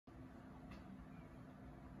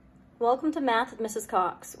Welcome to Math with Mrs.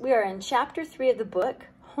 Cox. We are in Chapter 3 of the book,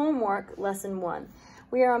 Homework, Lesson 1.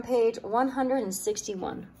 We are on page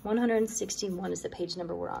 161. 161 is the page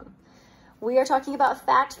number we're on. We are talking about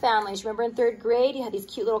fact families. Remember in 3rd grade, you had these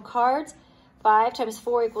cute little cards. 5 times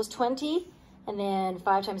 4 equals 20. And then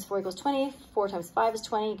 5 times 4 equals 20. 4 times 5 is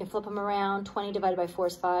 20. You can flip them around. 20 divided by 4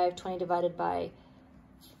 is 5. 20 divided by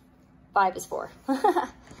 5 is 4.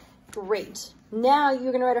 Great. Now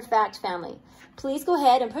you're going to write a fact family. Please go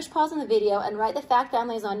ahead and push pause on the video and write the fact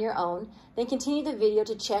families on your own. Then continue the video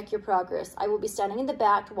to check your progress. I will be standing in the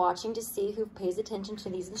back watching to see who pays attention to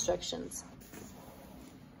these instructions.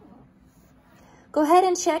 Go ahead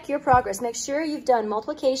and check your progress. Make sure you've done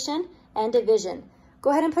multiplication and division.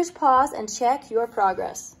 Go ahead and push pause and check your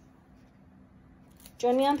progress.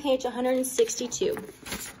 Join me on page 162.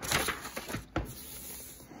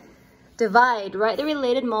 Divide. Write the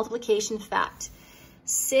related multiplication fact.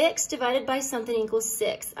 6 divided by something equals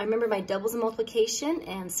 6. I remember my doubles in multiplication,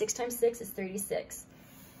 and 6 times 6 is 36.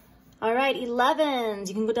 All right, 11s.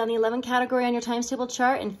 You can go down the 11 category on your times table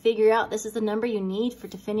chart and figure out this is the number you need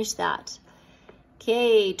to finish that.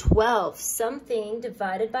 Okay, 12. Something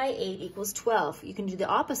divided by 8 equals 12. You can do the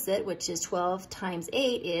opposite, which is 12 times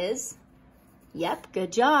 8 is, yep,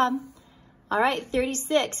 good job. All right,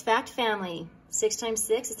 36, fact family. 6 times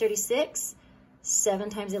 6 is 36. 7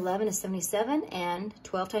 times 11 is 77, and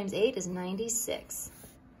 12 times 8 is 96.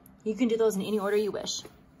 You can do those in any order you wish.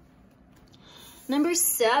 Number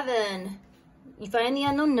 7, you find the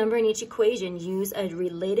unknown number in each equation. Use a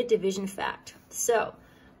related division fact. So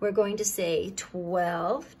we're going to say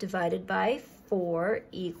 12 divided by 4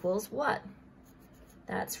 equals what?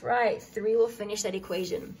 That's right, 3 will finish that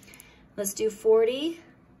equation. Let's do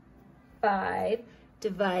 45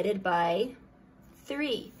 divided by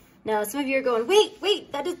 3. Now, some of you are going,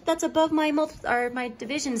 wait, that's above my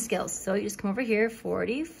division skills. So you just come over here,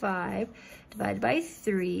 45 divided by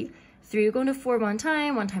 3. 3 will go into 4 one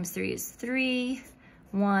time. 1 times 3 is 3.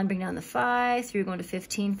 1, bring down the 5. 3 will go into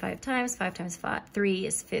 15 5 times. 5 times 3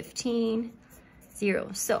 is 15.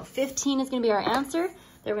 0. So 15 is going to be our answer.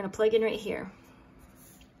 That we're going to plug in right here.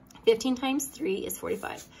 15 times 3 is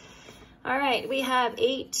 45. All right, we have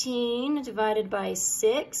 18 divided by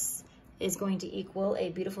 6. Is going to equal a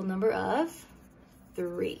beautiful number of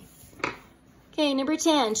 3. Okay, number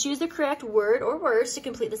 10, choose the correct word or words to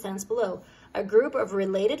complete the sentence below. A group of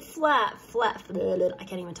related I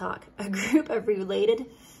can't even talk. A group of related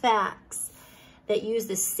facts that use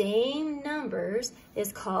the same numbers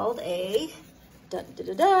is called a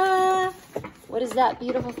What is that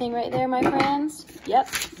beautiful thing right there, my friends? Yep,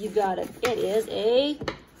 you got it. It is a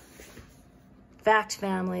fact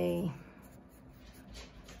family.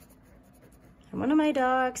 And one of my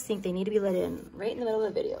dogs think they need to be let in right in the middle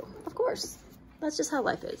of the video. Of course, that's just how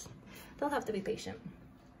life is. They'll have to be patient.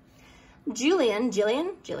 Jillian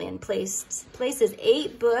places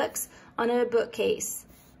 8 books on a bookcase,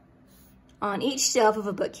 on each shelf of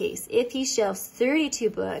a bookcase. If he shelves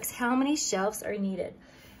 32 books, how many shelves are needed?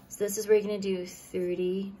 So this is where you're gonna do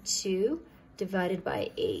 32 divided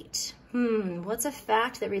by 8. What's a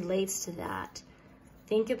fact that relates to that?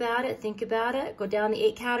 Think about it, think about it. Go down the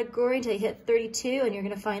 8 category until you hit 32 and you're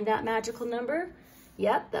gonna find that magical number.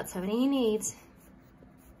 Yep, that's how many he needs.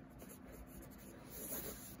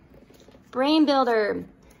 Brain builder.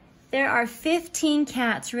 There are 15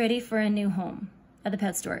 cats ready for a new home at the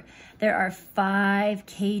pet store. There are 5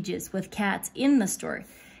 cages with cats in the store.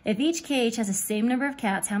 If each cage has the same number of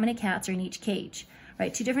cats, how many cats are in each cage?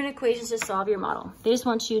 Right, 2 different equations to solve your model. They just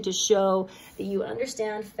want you to show that you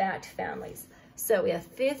understand fact families. So we have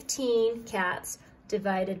 15 cats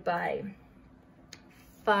divided by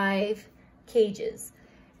 5 cages.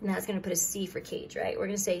 And that's going to put a C for cage, right? We're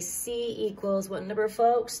going to say C equals what number,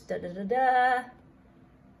 folks?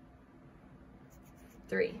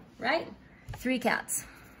 3, right? 3 cats.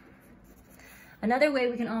 Another way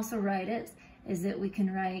we can also write it is that we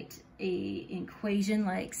can write an equation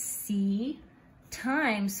like C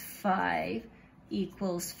times 5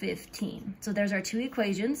 equals 15. So there's our 2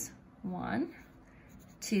 equations. 1,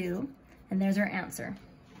 2, and there's our answer.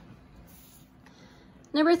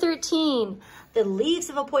 Number 13, the leaves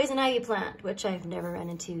of a poison ivy plant, which I've never run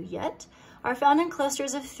into yet, are found in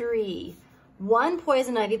clusters of 3. One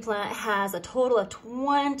poison ivy plant has a total of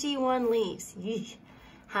 21 leaves. Yeesh.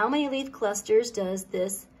 How many leaf clusters does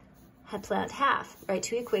this plant have? Write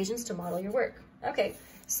 2 equations to model your work. Okay,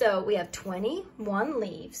 so we have 21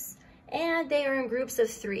 leaves, and they are in groups of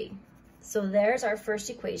 3. So there's our first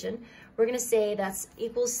equation. We're going to say that's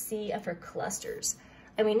equals C for clusters.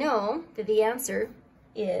 And we know that the answer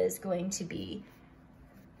is going to be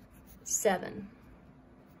 7.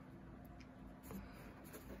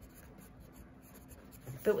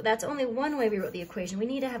 But that's only one way we wrote the equation. We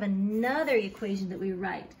need to have another equation that we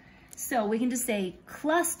write. So we can just say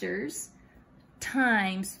clusters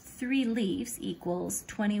times 3 leaves equals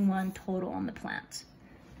 21 total on the plant.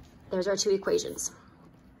 There's our 2 equations.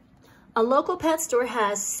 A local pet store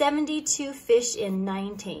has 72 fish in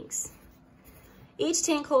 9 tanks. Each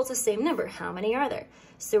tank holds the same number. How many are there?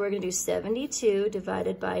 So we're going to do 72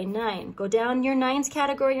 divided by 9. Go down your 9's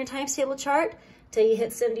category in your times table chart till you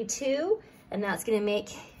hit 72, and that's going to make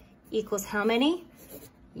equals how many?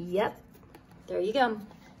 Yep, there you go.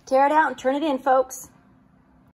 Tear it out and turn it in, folks.